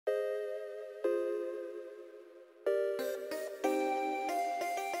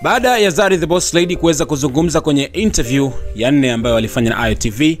Baada ya Zari the Boss Lady kuweza kuzungumza kwenye interview ya 4 ambayo walifanya na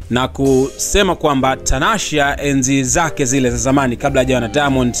ITV na kusema kwamba Tanasha enzi zake zile za zamani kabla hajawa na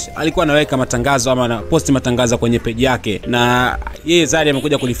Diamond alikuwa anaweka matangazo ama anaposti matangazo kwenye page yake, na yeye Zari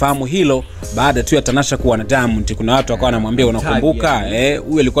amekuja kulifahamu hilo baada tu ya Tanasha kuwa na Diamond. Kuna watu wakawa wanamwambia unakumbuka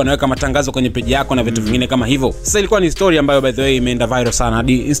huyu alikuwa anaweka matangazo kwenye page yako na vitu vingine kama hivyo. Sasa ilikuwa ni story ambayo by the way imeenda viral sana,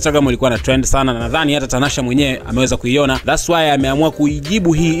 hadi Instagram ilikuwa na trend sana, na nadhani hata Tanasha mwenyewe ameweza kuiona. That's why ameamua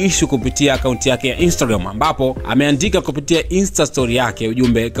kuijibu hii issue kupitia account yake ya Instagram, ambapo ameandika kupitia Insta story yake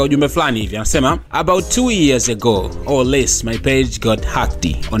ujumbe fulani hivi. Anasema about 2 years ago or less my page got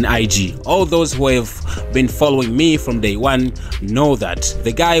hacked on IG. All those who have been following me from day one know that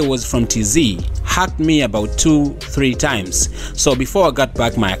the guy was from TZ hacked me about 2-3 times. So before I got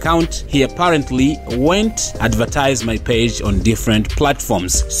back my account, he apparently went advertised my page on different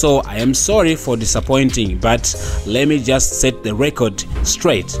platforms. So I am sorry for disappointing, but let me just set the record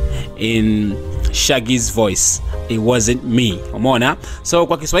straight in Shaggy's voice. It wasn't me. Umeona? So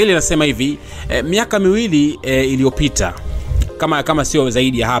kwa Kiswahili nasema hivi, miaka 2 iliyopita kama sio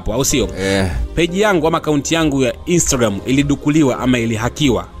zaidi ya hapo, au sio? Page yangu ama account yangu ya Instagram ilidukuliwa ama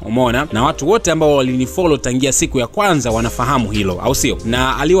ilihakiwa, umeona? Na watu wote ambao walinifollow tangia siku ya kwanza wanafahamu hilo, au sio?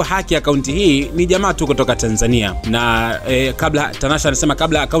 Na aliyohaki account hii ni jamaa tu kutoka Tanzania. Na kabla Tanasha anasema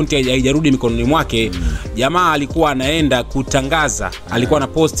kabla account haijarudi mikononi mwake, jamaa alikuwa anaenda kutangaza, alikuwa na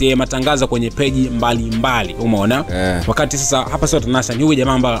post matangazo kwenye page mbalimbali, umeona? Wakati sasa hapa sio Tanasha, ni huyu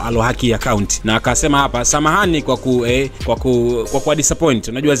jamaa ambaye alohaki account, na akasema hapa samahani kwa disappoint,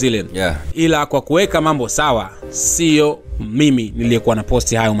 unajua zile. Ila kwa kuweka mambo sawa, sio mimi niliyekuwa na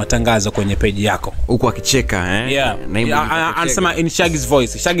posti hayo matangazo kwenye page yako. Huko akicheka anasema in Shaggy's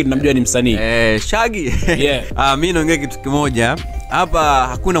voice. Shaggy tunamjua ni msanii. Shaggy. Mimi naongea kitu kimoja. Hapa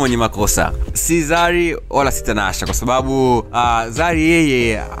hakuna mwenye makosa. Si Zari wala si Tanasha, kwa sababu Zari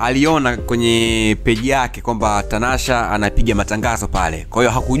yeye aliona kwenye page yake kwamba Tanasha anapiga matangazo pale. Kwa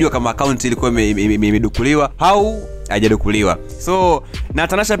hiyo hakujua kama account ilikuwa imedukuliwa au hajadukuliwa. So na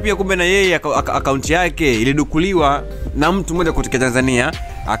Tanasha pia kumbe na yeye account yake ilidukuliwa na mtu mmoja kutoka Tanzania,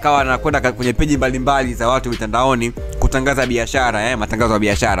 akawa anakwenda kwenye page mbalimbali za watu mitandaoni kutangaza biashara, matangazo ya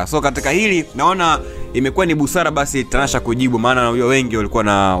biashara. So katika hili naona imekuwa ni busara basi Tanasha kujibu, maana na wengi walikuwa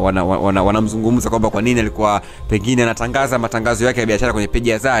wanamzungumza kwamba kwa nini alikuwa pengine anatangaza matangazo yake ya biashara kwenye page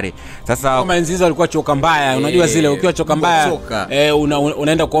ya Zari. Sasa kama enzizo alikuwa choka mbaya, unajua zile ukiwa choka mbaya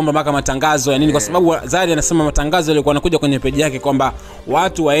unaenda kuomba maka matangazo ya nini, kwa sababu Zari anasema matangazo yalikuwa yanakuja kwenye page yake kwamba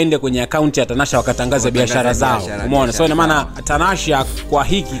watu waende kwenye account ya Tanasha wakatangaza biashara zao, umeona? So ina maana Tanasha kwa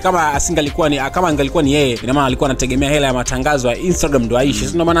hiki kama angalikuwa ni yeye, ina maana alikuwa anategemea hela ya matangazo ya Instagram ndo aishi.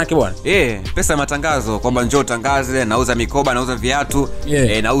 Sio maana yake bwana? Pesa ya matangazo kwamba njoo tangaze, nauza mikoba, nauza viatu,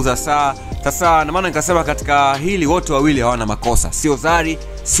 nauza saa. Sasa na maana nikasema katika hili wote wawili hawana makosa, sio Zari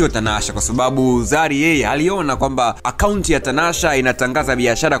sio Tanasha, kwa sababu Zari yeye aliona kwamba account ya Tanasha inatangaza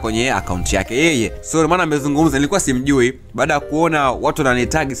biashara kwenye account yake yeye. So maana amezungumza, nilikuwa simjui, baada ya kuona watu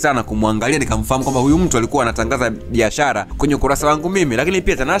wananitag sana kumwangalia nikamfahamu kwamba huyu mtu alikuwa anatangaza biashara kwenye ukurasa wangu mimi. Lakini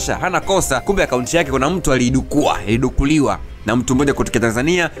pia Tanasha hana kosa, kumbe account yake kuna mtu ilidukuliwa na mtu mmoja kutoka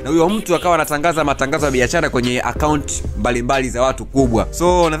Tanzania, na huyo mtu akawa anatangaza matangazo ya biashara kwenye account mbalimbali za watu kubwa.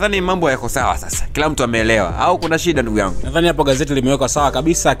 So nadhani mambo yako sawa sasa, kila mtu ameelewa, au kuna shida ndugu yangu? Nadhani hapo gazeti limeweka sawa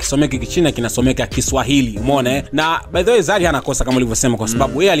kabisa, kisomeki Kichina kinasomeka Kiswahili, umeona? Na by the way Zari hana kosa kama ulivyosema, kwa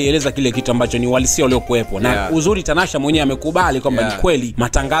sababu yeye alieleza kile kitu ambacho ni uhalisia uliokuepo. Na uzuri Tanasha mwenyewe amekubali kwamba ni kweli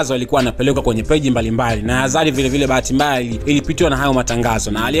matangazo yalikuwa yanapelekwa kwenye page mbalimbali, na Zari vile bahati mbaya ilipitiwa na hayo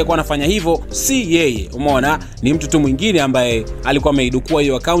matangazo, na aliyekuwa anafanya hivyo si yeye, umeona? Ni mtu tu mwingine ambaye alikuwa ameidukua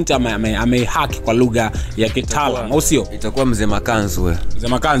hiyo account ama amehack kwa lugha ya kitaalamu, au sio? Itakuwa mzee Makanzu Mzee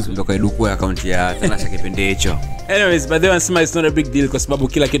Makanzu ndio kaidukua account ya Tanasha kipindi hicho. Anyways, by the way anasema it's not a big deal kwa sababu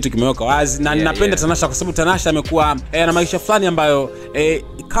kila kitu kimeweka wazi, na ninapenda Tanasha kwa sababu Tanasha amekuwa na maisha fulani ambayo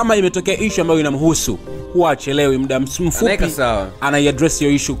kama imetokea issue ambayo inamhusu huwa achelewi, muda mfupi anaiaddress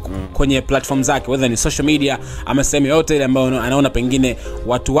hiyo issue kwenye platform zake, whether ni social media ama sehemu yote ile ambayo anaona pengine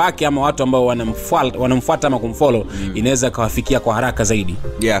watu wake ama watu ambao wanamfuata ama kumfollow inaweza kawafikia kwa haraka zaidi.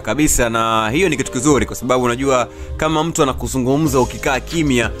 Kabisa, na hiyo ni kitu kizuri kwa sababu unajua kama mtu anakuzungumza ukikaa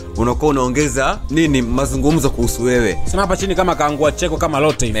kimya unakuwa unaongeza mazungumzo kuhusu wewe. Sema hapa chini kama kaangua cheko kama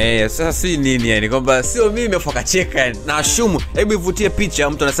lote hivi. Sasa si nini yani kwamba sio mimi afu akacheka yani. Na ashumu, hebu ivutie picha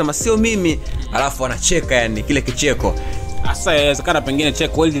mtu anasema sio mimi alafu anacheka yani kile kicheko. Sasa inawezekana pengine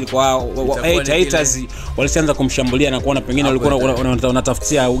cheko hili kwa haters walianza kumshambulia na kuona pengine walikuwa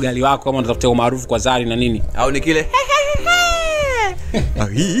unatafutia ugali wako ama unatafutia umaarufu kwa Zari na nini. Au ni kile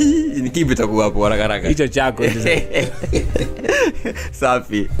Ni kipi itakuwa hapo haraka? Hicho chako.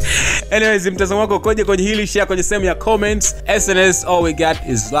 Safi. Anyways, mtazamo wako koje kwenye hili? Share kwenye sehemu ya comments. SNS, all we got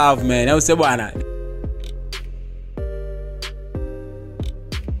is love, man. Au sio bwana?